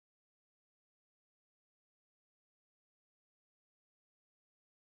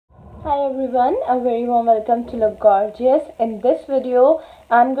Hi everyone, a very warm welcome to Look Gorgeous. In this video,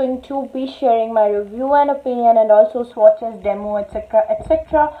 I'm going to be sharing my review and opinion and also swatches, demo,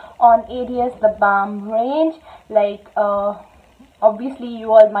 etc. on ADS the Balm range. Obviously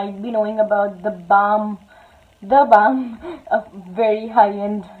you all might be knowing about the Balm, a very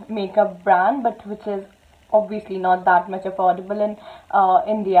high-end makeup brand, but which is obviously not that much affordable in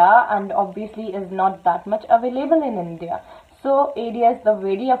India, and obviously is not that much available in India. So ADS, the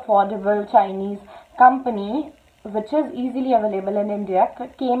very affordable Chinese company which is easily available in India,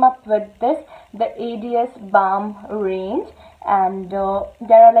 came up with the ADS Balm range, and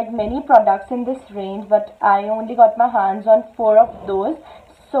there are like many products in this range, but I only got my hands on 4 of those.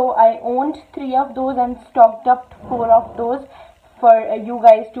 So I owned 3 of those and stocked up 4 of those for you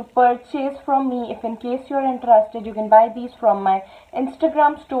guys to purchase from me. If in case you're interested, you can buy these from my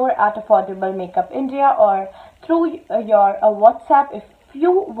Instagram store at Affordable Makeup India, or through your WhatsApp. If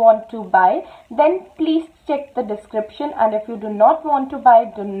you want to buy, then please check the description, and if you do not want to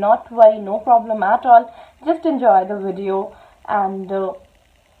buy, do not worry, no problem at all. Just enjoy the video. And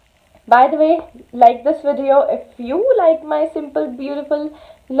by the way, like this video if you like my simple beautiful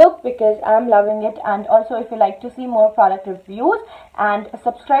look, because I'm loving it. And also if you like to see more product reviews, and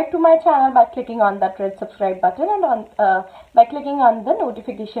subscribe to my channel by clicking on that red subscribe button, and by clicking on the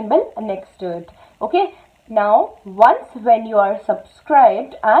notification bell next to it. Okay, now once when you are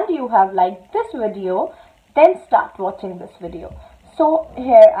subscribed and you have liked this video, then start watching this video. So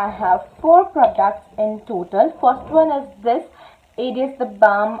here I have 4 products in total. First one is this ADS the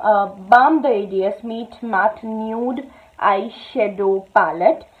Balm the ADS Meet Matte Nude Eyeshadow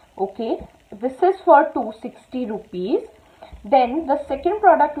Palette. Okay, this is for 260 rupees. Then the second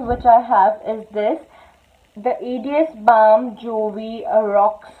product which I have is the ADS Balm Jovi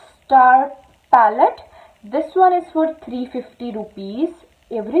Rockstar Palette. This one is for 350 rupees.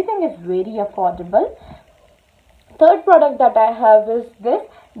 Everything is very affordable. Third product that I have is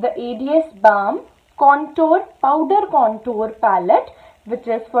the ADS Balm Powder Contour Palette, which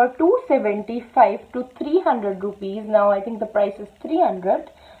is for 275 to 300 rupees. Now I think the price is 300.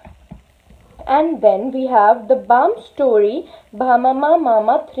 And then we have the Balm Story Bhamama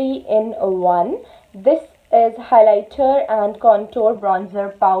Mama 3-in-1. This is highlighter and contour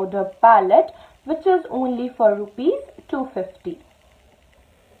bronzer powder palette, which is only for rupees 250.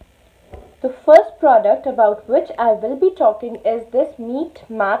 The first product about which I will be talking is this Meet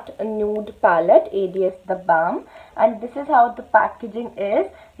Matte Nude Palette ADS the Balm, and this is how the packaging is.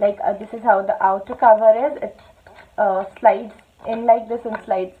 This is how the outer cover is. It slides in like this and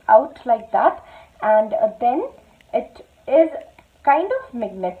slides out like that, and then it is kind of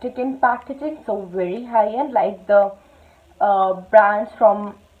magnetic in packaging, so very high-end, like the brands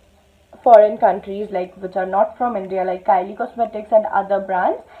from foreign countries, like which are not from India, like Kylie Cosmetics and other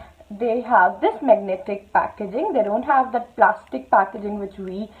brands. They have this magnetic packaging. They don't have that plastic packaging which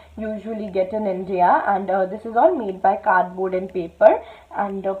we usually get in India, and this is all made by cardboard and paper,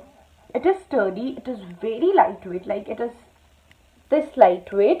 and it is sturdy. It is very lightweight, like it is this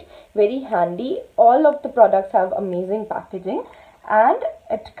lightweight, very handy. All of the products have amazing packaging, and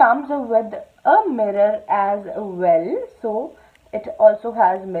it comes with a mirror as well. So it also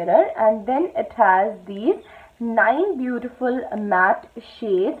has mirror, and then it has these 9 beautiful matte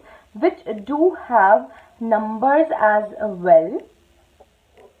shades which do have numbers as well.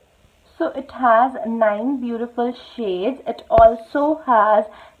 So it has 9 beautiful shades. It also has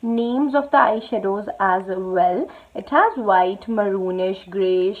names of the eyeshadows as well. It has white, maroonish,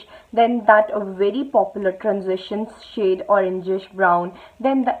 grayish, then that very popular transition shade orangish brown,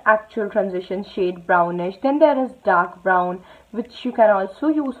 then the actual transition shade brownish, then there is dark brown, which you can also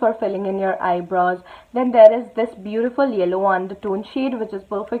use for filling in your eyebrows. Then there is this beautiful yellow undertone shade, which is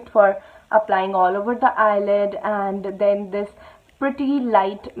perfect for applying all over the eyelid, and then this pretty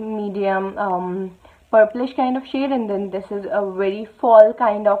light medium purplish kind of shade, and then this is a very fall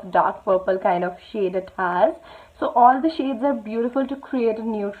kind of dark purple kind of shade it has. So all the shades are beautiful to create a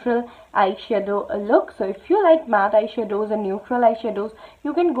neutral eyeshadow look. So if you like matte eyeshadows and neutral eyeshadows,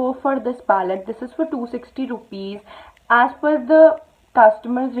 you can go for this palette. This is for 260 rupees. As per the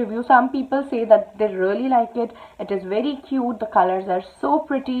customers review, some people say that they really like it. It is very cute, the colors are so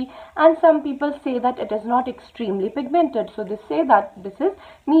pretty, and some people say that it is not extremely pigmented. So they say that this is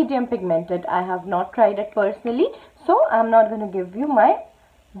medium pigmented. I have not tried it personally, so I'm not going to give you my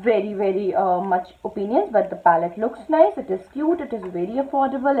very much opinions, but the palette looks nice. It is cute, it is very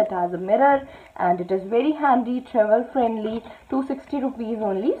affordable, it has a mirror, and it is very handy, travel friendly, 260 rupees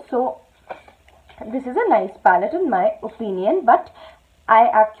only. So this is a nice palette in my opinion. But I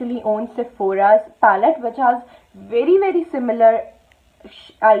actually own Sephora's palette, which has very similar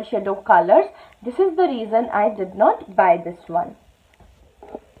eyeshadow colors. This is the reason I did not buy this one.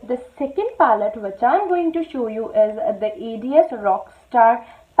 The second palette which I am going to show you is the ADS Rockstar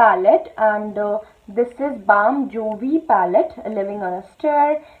palette, and this is Balm Jovi palette, Living on a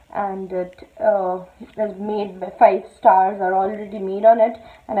Star, and it is made by 5 stars are already made on it,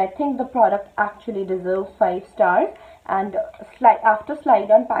 and I think the product actually deserves 5 stars. And after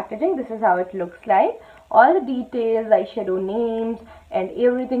slide on packaging, this is how it looks like. All the details, eyeshadow names and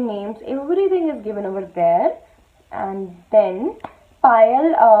everything is given over there. And then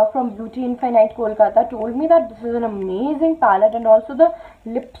Payal from Beauty Infinite Kolkata told me that this is an amazing palette, and also the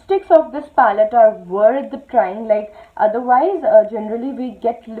lipsticks of this palette are worth trying. Like otherwise generally we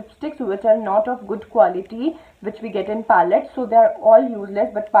get lipsticks which are not of good quality, which we get in palettes, so they are all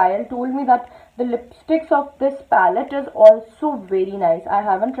useless. But Payal told me that the lipsticks of this palette is also very nice. I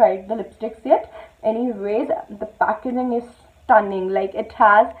haven't tried the lipsticks yet. Anyways, the packaging is stunning. Like it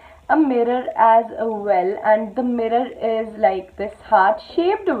has a mirror as well, and the mirror is like this heart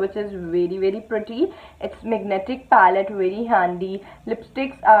shaped, which is very pretty. It's magnetic palette, very handy.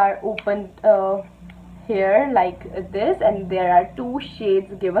 Lipsticks are opened here like this, and there are 2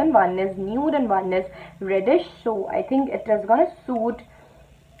 shades given. One is nude and one is reddish, so I think it is gonna suit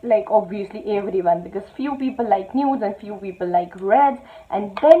like obviously everyone, because few people like nudes and few people like reds.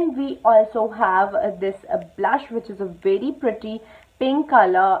 And then we also have this blush, which is a very pretty pink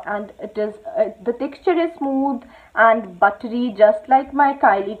color, and it is the texture is smooth and buttery, just like my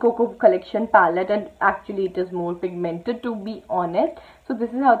Kylie Coco collection palette, and actually it is more pigmented, to be honest. So this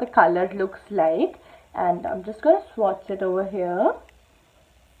is how the color looks like, and I'm just gonna swatch it over here.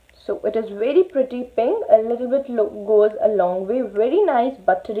 So it is very pretty pink, a little bit goes a long way, very nice,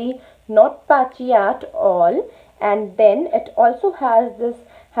 buttery, not patchy at all. And then it also has this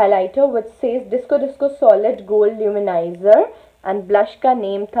highlighter which says Disco Disco Solid Gold Luminizer, and blush का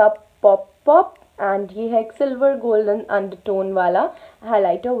name था Pop Pop, and ये है silver golden undertone वाला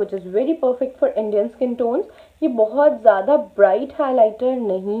highlighter, which is very perfect for Indian skin tones. ये बहुत ज़्यादा bright highlighter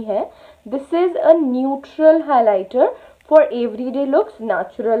नहीं है. This is a neutral highlighter for everyday looks,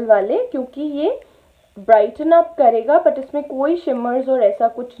 natural वाले, क्योंकि ये ब्राइटन अप करेगा, बट इसमें कोई शिमर्स और ऐसा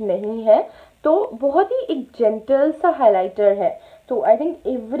कुछ नहीं है, तो बहुत ही एक जेंटल सा हाइलाइटर है. तो आई थिंक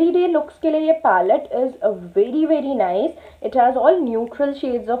एवरीडे लुक्स के लिए ये palette is very nice. It has all neutral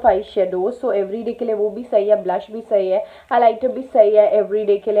shades of eye shadows, so everyday के लिए वो भी सही है, ब्लश भी सही है, हाइलाइटर भी सही है.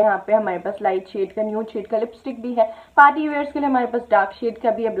 एवरीडे के लिए यहाँ पे हमारे पास लाइट शेड का, न्यूड शेड का लिपस्टिक भी है. पार्टी वेयर्स के लिए हमारे पास डार्क शेड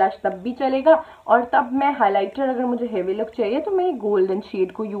का भी है, ब्लश तब भी चलेगा. और तब मैं हाइलाइटर अगर मुझे हेवी लुक चाहिए तो मैं गोल्डन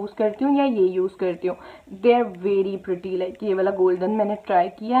शेड को यूज़ करती हूँ या ये यूज़ करती हूँ. They are very pretty. Like ये वाला गोल्डन मैंने ट्राई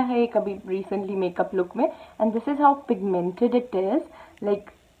किया है कभी रिसेंटली मेकअप लुक में, and this is how pigmented it is. Like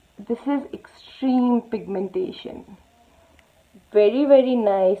this is extreme pigmentation, very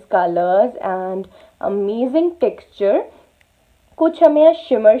nice colors and amazing texture. कुछ हमें यहाँ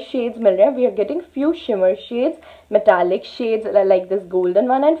shimmer shades मिल रहे हैं. We are getting few shimmer shades, metallic shades like this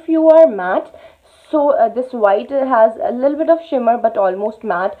golden one, and few are matte. So this white has a little bit of shimmer but almost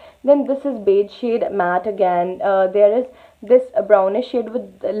matte. Then this is beige shade, matte again. There is this brownish shade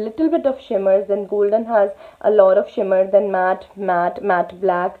with a little bit of shimmers. Then golden has a lot of shimmer. Then matte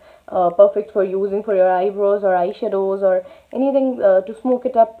black, perfect for using for your eyebrows or eyeshadows or anything to smoke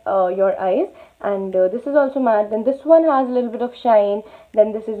it up your eyes. And this is also matte. Then this one has a little bit of shine.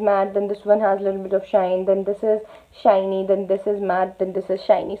 Then this is matte. Then this one has a little bit of shine. Then this is shiny. Then this is matte. Then this is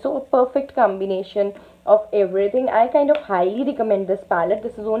shiny. So a perfect combination of everything. I kind of highly recommend this palette.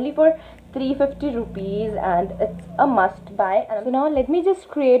 This is only for 350 rupees and it's a must buy. And so now let me just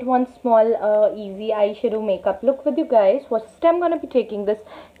create one small easy eyeshadow makeup look with you guys. First I'm gonna be taking this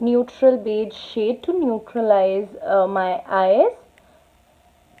neutral beige shade to neutralize my eyes,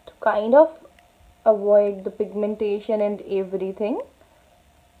 to kind of avoid the pigmentation and everything.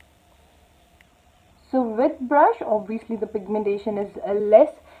 So with brush, obviously the pigmentation is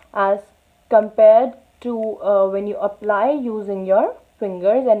less as compared to when you apply using your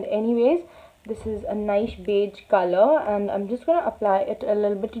fingers. And anyways, this is a nice beige color and I'm just gonna apply it a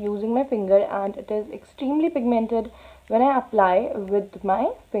little bit using my finger, and it is extremely pigmented when I apply with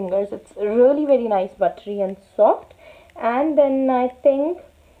my fingers. It's really very nice, buttery and soft. And then I think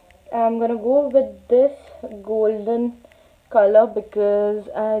I'm gonna go with this golden color because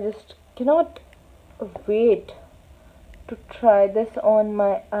I just cannot wait to try this on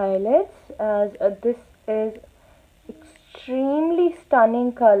my eyelids, as this is extremely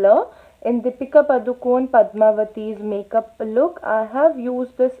stunning color. In Deepika Padukone Padmavati's makeup look, I have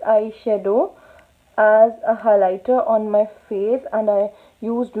used this eyeshadow as a highlighter on my face, and I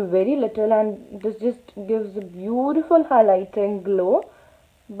used very little, and this just gives a beautiful highlighting glow.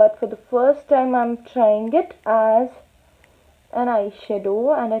 But for the first time I'm trying it as an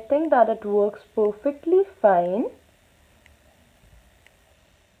eyeshadow, and I think that it works perfectly fine.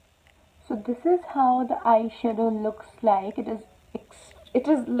 So this is how the eyeshadow looks like. It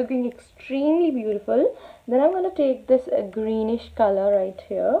is looking extremely beautiful. Then I'm going to take this greenish color right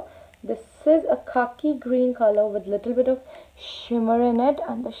here. This is a khaki green color with little bit of shimmer in it,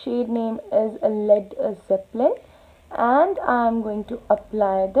 and the shade name is a Led Zeppelin. And I'm going to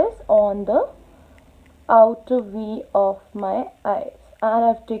apply this on the outer V of my eyes, and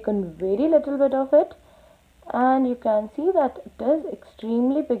I've taken very little bit of it, and you can see that it is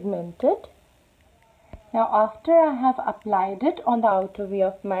extremely pigmented. Now after I have applied it on the outer V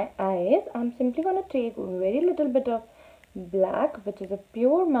of my eyes, I'm simply going to take very little bit of black, which is a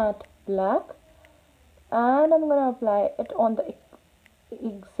pure matte black, and I'm going to apply it on the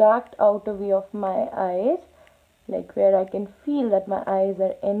exact outer V of my eyes, like where I can feel that my eyes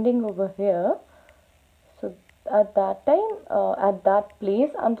are ending over here. So at that time, at that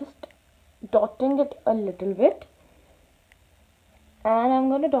place, I'm just dotting it a little bit, and I'm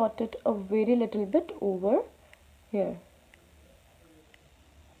going to dot it a very little bit over here.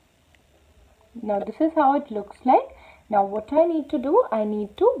 Now this is how it looks like. Now what I need to do, I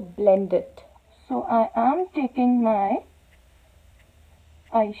need to blend it. So I am taking my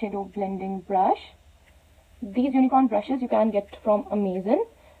eyeshadow blending brush. These unicorn brushes you can get from Amazon.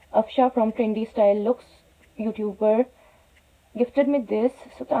 Afsha from Trendy Style Looks YouTuber gifted me this,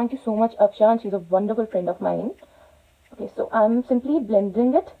 so thank you so much, Afsha, and she's a wonderful friend of mine. Okay, so I'm simply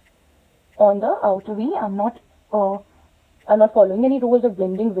blending it on the outer V. I'm not following any rules of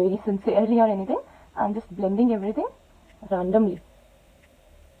blending very sincerely or anything. I'm just blending everything randomly,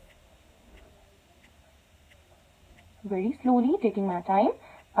 very slowly, taking my time,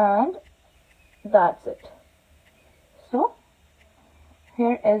 and that's it. So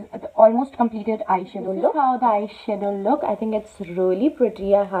here is the almost completed eyeshadow look. This is how the eyeshadow look. I think it's really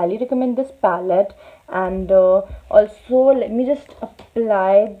pretty. I highly recommend this palette. And also let me just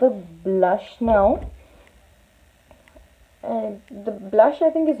apply the blush now. The blush I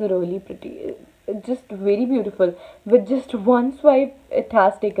think is really pretty. It's just very beautiful. With just one swipe, it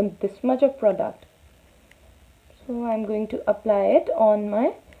has taken this much of product. So I'm going to apply it on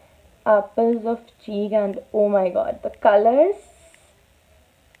my apples of cheek, and oh my god, the colors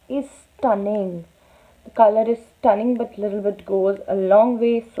is stunning. The color is stunning, but little bit goes a long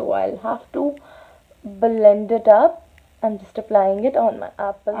way, so I'll have to blend it up. I'm just applying it on my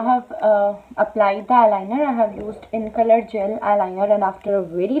apple. I have applied the eyeliner. I have used in color gel eyeliner, and after a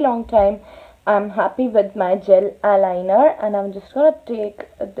very long time I'm happy with my gel eyeliner, and I'm just gonna take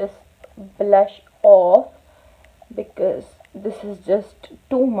this blush off because this is just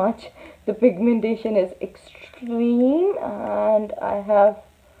too much. The pigmentation is extreme, and I have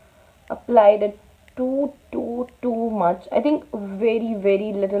applied it too much. I think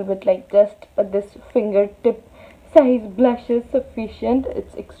very little bit, like just this fingertip size blush is sufficient.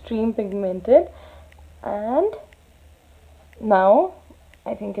 It's extreme pigmented, and now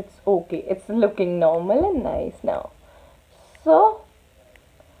I think it's okay. It's looking normal and nice now. So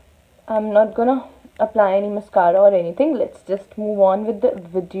I'm not gonna apply any mascara or anything. Let's just move on with the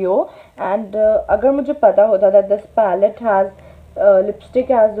video. And agar mujhe pata hota that this palette has lipstick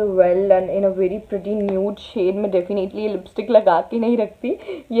as well, and in a very pretty nude shade, मैं definitely lipstick लगा के नहीं रखती,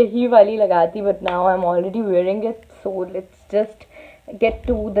 यही वाली लगाती, but now I'm already wearing it. So let's just get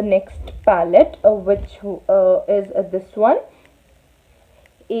to the next palette, which is this one,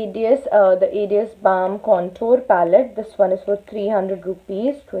 the ADS Balm Contour Palette. This one is for 300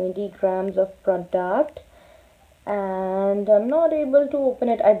 rupees, 20 grams of product, and I'm not able to open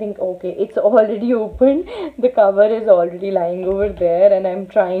it. I think, okay, it's already open. The cover is already lying over there, and I'm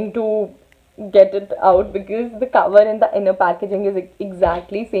trying to get it out because the cover and the inner packaging is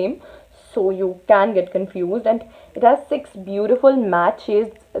exactly same, so you can get confused. And it has 6 beautiful matte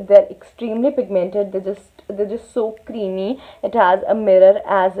shades. They're extremely pigmented. They're just so creamy. It has a mirror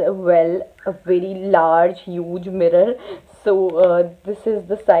as well, a very large, huge mirror. So this is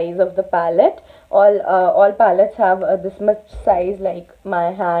the size of the palette. All palettes have this much size, like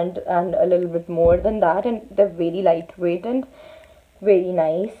my hand, and a little bit more than that, and they're very lightweight and very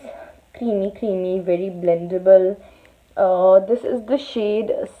nice, creamy, very blendable. This is the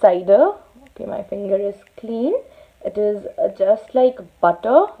shade Cider. Okay, my finger is clean. It is just like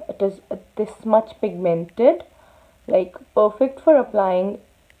butter. It is this much pigmented, like perfect for applying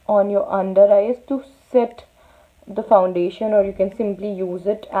on your under eyes to set the foundation, or you can simply use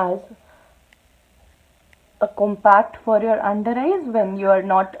it as a compact for your under eyes when you're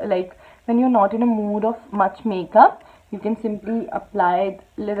not in a mood of much makeup. You can simply apply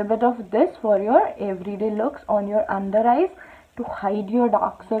a little bit of this for your everyday looks on your under eyes to hide your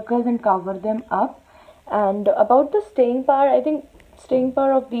dark circles and cover them up. And about the staying power, I think staying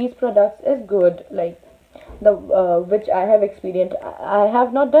power of these products is good, like the which I have experienced. I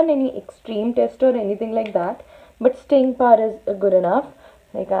have not done any extreme test or anything like that, but staying power is good enough.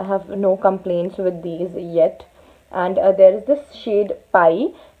 Like, I have no complaints with these yet. And there is this shade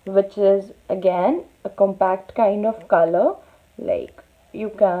Pie, which is again a compact kind of color. Like, you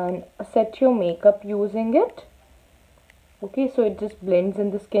can set your makeup using it. Okay, so it just blends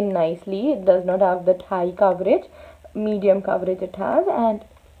in the skin nicely. It does not have that high coverage, medium coverage it has, and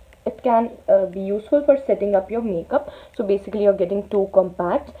it can be useful for setting up your makeup. So basically you're getting two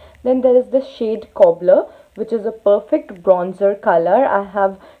compacts. Then there is the shade Cobbler, which is a perfect bronzer color. I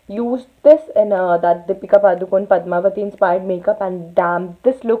have used this in that Deepika Padukone Padmavati inspired makeup, and damn,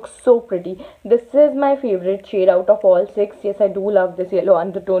 this looks so pretty. This is my favorite shade out of all six. Yes, I do love this yellow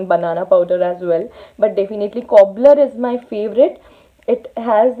undertone banana powder as well, but definitely Cobbler is my favorite. It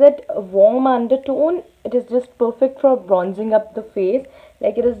has that warm undertone. It is just perfect for bronzing up the face.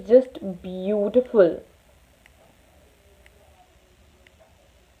 Like, it is just beautiful.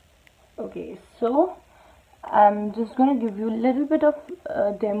 Okay, so I'm just gonna give you a little bit of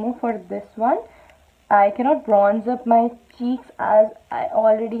demo for this one. I cannot bronze up my cheeks as I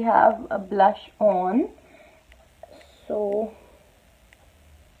already have a blush on. So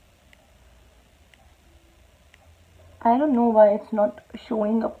I don't know why it's not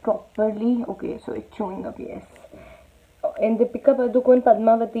showing up properly. Okay, so it's showing up, yes. In Deepika Padukone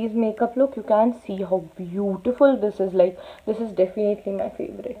Padmavati's makeup look, you can see how beautiful this is. Like, this is definitely my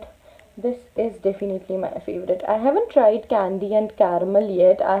favorite. This is definitely my favorite. I haven't tried candy and caramel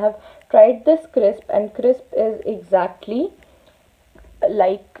yet. I have tried this crisp, and crisp is exactly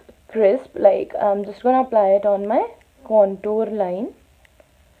like crisp. Like, I'm just gonna apply it on my contour line,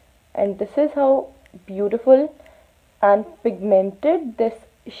 and this is how beautiful and pigmented this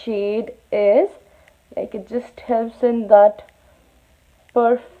shade is. Like, it just helps in that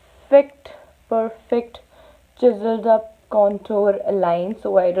perfect chiseled up contour line.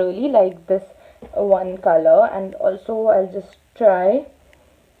 So I really like this one color. And also I'll just try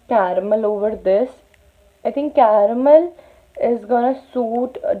caramel over this. I think caramel is gonna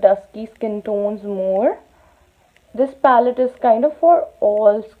suit dusky skin tones more. This palette is kind of for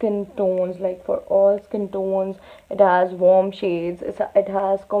all skin tones, like for all skin tones. It has warm shades, it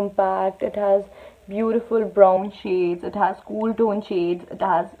has compact, it has beautiful brown shades, it has cool tone shades, it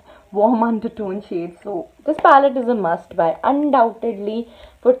has warm undertone shades. So this palette is a must buy, undoubtedly.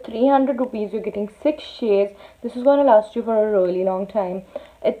 For 300 rupees you're getting 6 shades. This is going to last you for a really long time.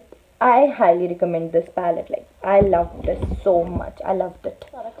 I highly recommend this palette. Like, I loved this so much. I loved it.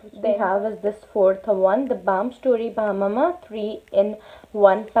 They have is this fourth one, the Balm Story Balmama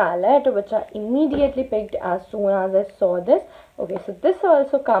 3-in-1 palette, which I immediately picked as soon as I saw this. Okay, so this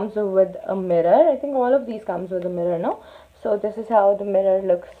also comes with a mirror. I think all of these comes with a mirror now. So this is how the mirror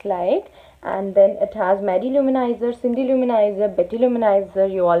looks like. And then it has Mary Luminizer, Cindy Luminizer, Betty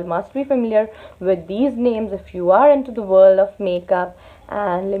Luminizer. You all must be familiar with these names if you are into the world of makeup.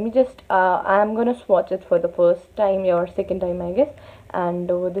 And let me just I'm gonna swatch it for the first time or second time, I guess. And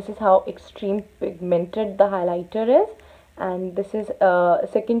this is how extreme pigmented the highlighter is. And this is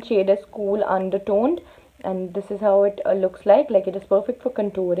second shade is cool undertoned, and this is how it looks like it is perfect for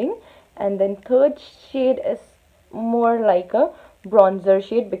contouring. And then third shade is more like a bronzer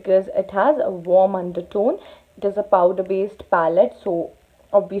shade because it has a warm undertone. It is a powder based palette, so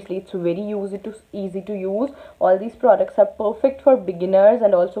obviously it's very easy to use. All these products are perfect for beginners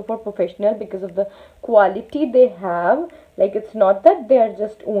and also for professional because of the quality they have. Like, it's not that they are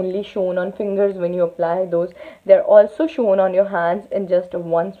just only shown on fingers when you apply those, they're also shown on your hands in just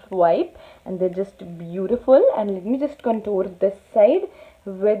one swipe, and they're just beautiful. And let me just contour this side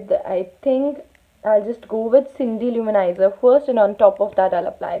with, I think I'll just go with Cindy Luminizer first, and on top of that I'll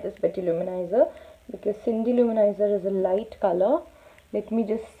apply this Betty Luminizer because Cindy Luminizer is a light color. Let me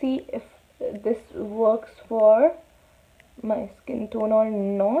just see if this works for my skin tone or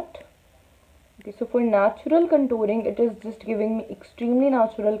not. Okay, so for natural contouring, it is just giving me extremely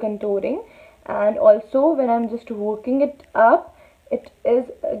natural contouring, and also when I'm just working it up, it is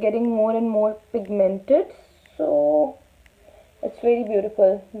getting more and more pigmented. So it's very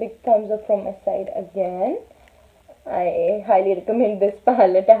beautiful. Big thumbs up from my side again. I highly recommend this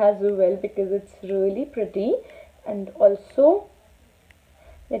palette as well because it's really pretty. And also,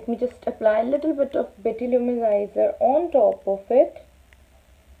 let me just apply a little bit of Betty Lou. on top of it.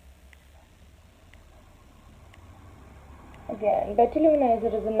 again. Betty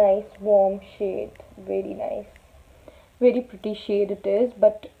Luminizer is a nice warm shade. Very nice. Very pretty shade it is.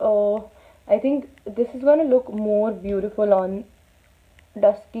 But I think this is going to look more beautiful on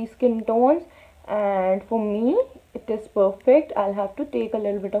dusky skin tones. And for me, it is perfect. I'll have to take a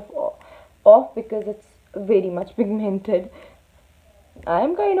little bit of off because it's very much pigmented.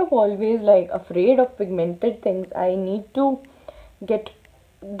 I'm kind of always like afraid of pigmented things. I need to get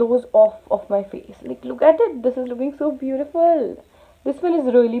those off of my face. Like, look at it. This is looking so beautiful. This one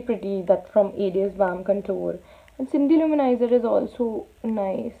is really pretty. That from ADS Balm Contour. And Cindy Luminizer is also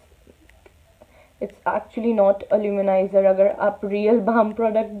nice. It's actually not a luminizer अगर आप real balm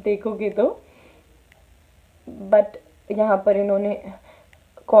product देखोगे तो, but यहाँ पर इन्होंने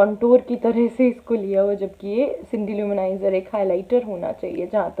contour की तरह से इसको लिया हुआ, जबकि ये सिंडी ल्यूमिनाइजर एक हाइलाइटर होना चाहिए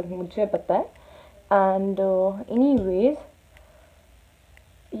जहाँ तक मुझे पता है. एंड एनीवेज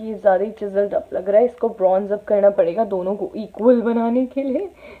ये ज़्यादा ही चिजल्ड अप लग रहा है. इसको ब्रॉन्ज अप करना पड़ेगा दोनों को इक्वल बनाने के लिए.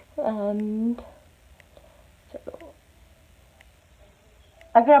 एंड चलो,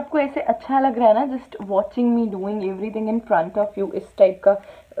 अगर आपको ऐसे अच्छा लग रहा है ना, just watching me doing everything in front of you, इस टाइप का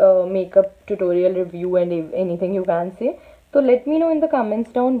makeup tutorial review and anything you can say, तो let me know in the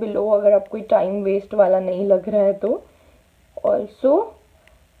comments down below अगर आपको टाइम वेस्ट वाला नहीं लग रहा है तो. Also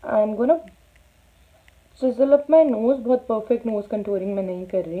I am gonna chisel up my nose. बहुत परफेक्ट नोज कंटूरिंग मैं नहीं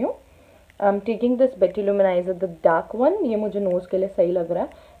कर रही हूँ. आई एम टेकिंग दिस बेटी लुमिनाइजर द डार्क वन. ये मुझे नोज के लिए सही लग रहा है.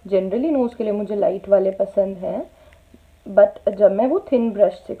 जनरली नोज के लिए मुझे लाइट वाले पसंद हैं, बट जब मैं वो थिन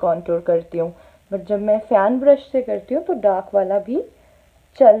ब्रश से कॉन्टूर करती हूँ, बट जब मैं फैन ब्रश से करती हूँ तो डार्क वाला भी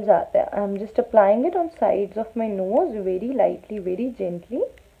चल जाता है. I am just applying it on sides of my nose very lightly, very gently.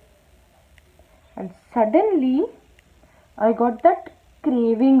 And suddenly I got that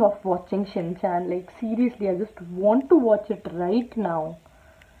craving of watching Shin-chan. Like, seriously, I just want to watch it right now.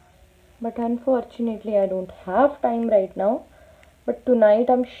 But unfortunately, I don't have time right now. But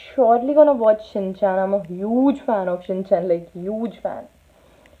tonight, I'm surely gonna watch Shin-chan. I'm a huge fan of Shin-chan, like, huge fan.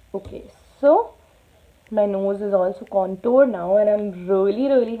 Okay, so my nose is also contoured now, and I'm really,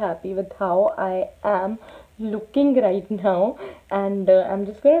 really happy with how I am looking right now. And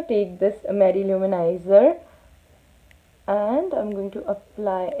I'm just gonna take this Mary Luminizer, and I'm going to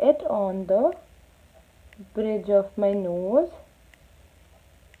apply it on the bridge of my nose.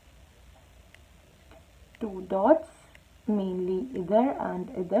 2 dots, mainly either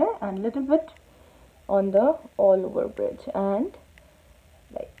and little bit on the all over bridge. And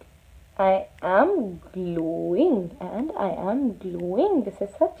like, I am glowing, and I am glowing. This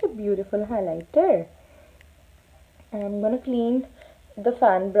is such a beautiful highlighter. I'm gonna clean the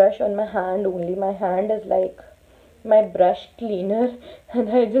fan brush on my hand only. My hand is like my brush cleaner, and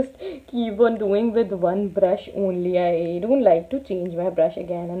I just keep on doing with one brush only. I don't like to change my brush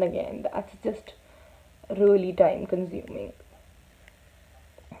again and again. That's just really time consuming.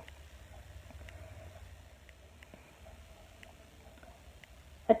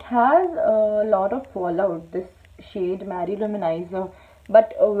 It has a lot of fallout, this shade Mary Luminizer,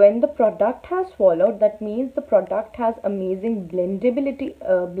 but when the product has fallout, that means the product has amazing blendability.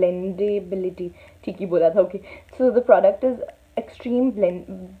 ठीक ही बोला था. Okay, so the product is extreme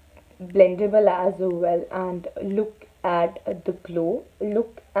blendable as well. And look at the glow,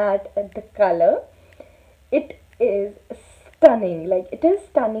 look at the color. It is stunning. Like, it is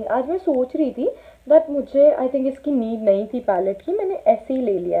stunning. आज मैं सोच रही थी that मुझे I think इसकी नीड नहीं थी पैलेट की, मैंने ऐसे ही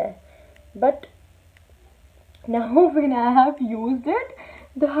ले लिया है. But now when I have used it,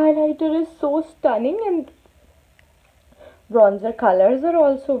 the highlighter is so stunning, and bronzer colors are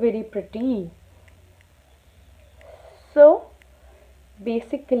also very pretty. So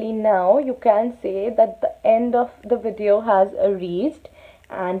basically now you can say that the end of the video has reached.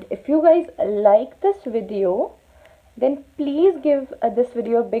 And if you guys like this video, then please give this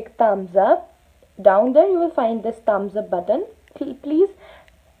video a big thumbs up. Down there you will find this thumbs up button. Please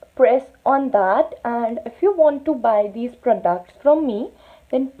press on that. And if you want to buy these products from me,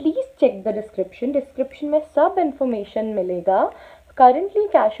 then please check the description. Description में सब information मिलेगा. Currently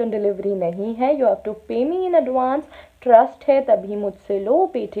cash on delivery नहीं है. You have to pay me in advance. Trust है तभी मुझसे लो.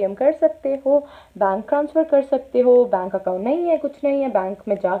 Paytm कर सकते हो, बैंक ट्रांसफ़र कर सकते हो. बैंक अकाउंट नहीं है, कुछ नहीं है, बैंक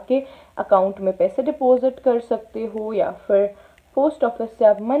में जाके अकाउंट में पैसे डिपॉजिट कर सकते हो, या फिर पोस्ट ऑफिस से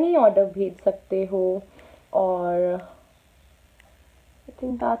आप मनी ऑर्डर भेज सकते हो. और आई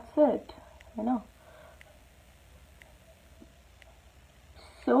थिंक दैट्स इट, है ना.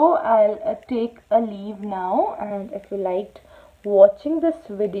 So I'll take a leave now, and if you liked watching this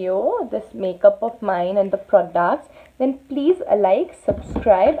video, this makeup of mine and the products, then please like,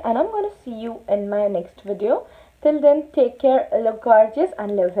 subscribe, and I'm gonna see you in my next video. Till then, take care, look gorgeous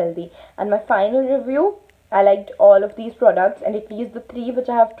and live healthy. And my final review, I liked all of these products, and at least the 3 which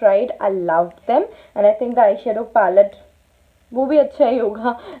I have tried, I loved them. And I think the eyeshadow palette वो भी अच्छा ही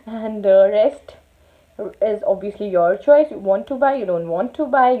होगा. And rest is obviously your choice. You want to buy, you don't want to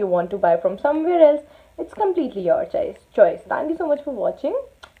buy, you want to buy from somewhere else. It's completely your choice. Thank you so much for watching.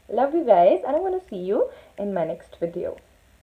 Love you guys, and I'm going to see you in my next video.